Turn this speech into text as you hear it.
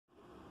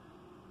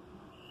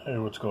Hey,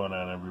 what's going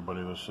on,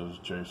 everybody? This is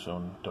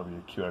Jason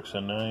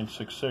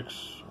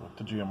WQXN966 with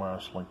the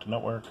GMRS link to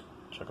network.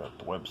 Check out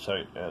the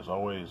website, as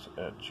always,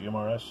 at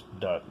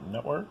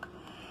gmrs.network.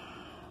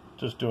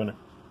 Just doing a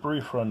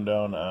brief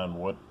rundown on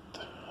what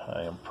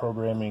I am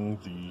programming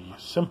the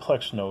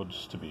simplex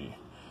nodes to be.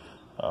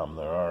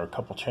 There are a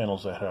couple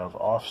channels that have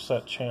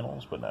offset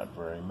channels, but not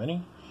very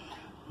many.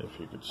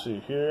 If you could see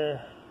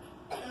here,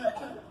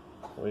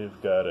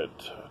 we've got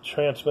it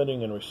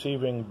transmitting and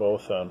receiving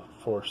both on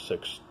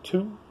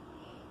 462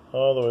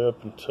 all the way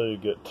up until you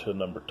get to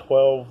number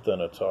 12. Then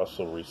it's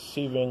also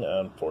receiving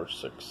on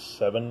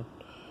 467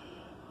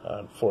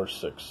 on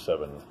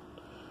 467.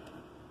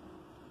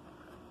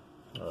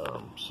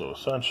 So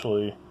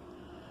essentially,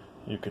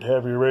 you could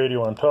have your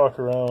radio on talk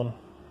around.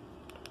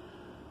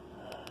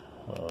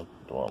 It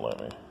won't let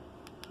me.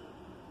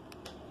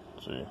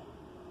 Let's see,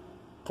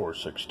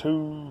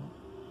 462,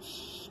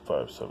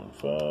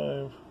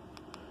 575.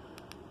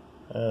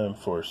 And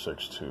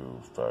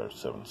 462,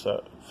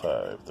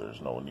 575, there's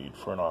no need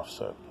for an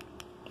offset.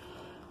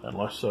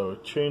 Unless I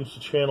would change the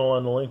channel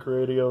on the link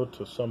radio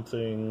to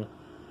something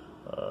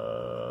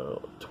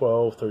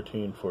 12,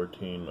 13,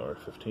 14, or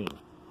 15.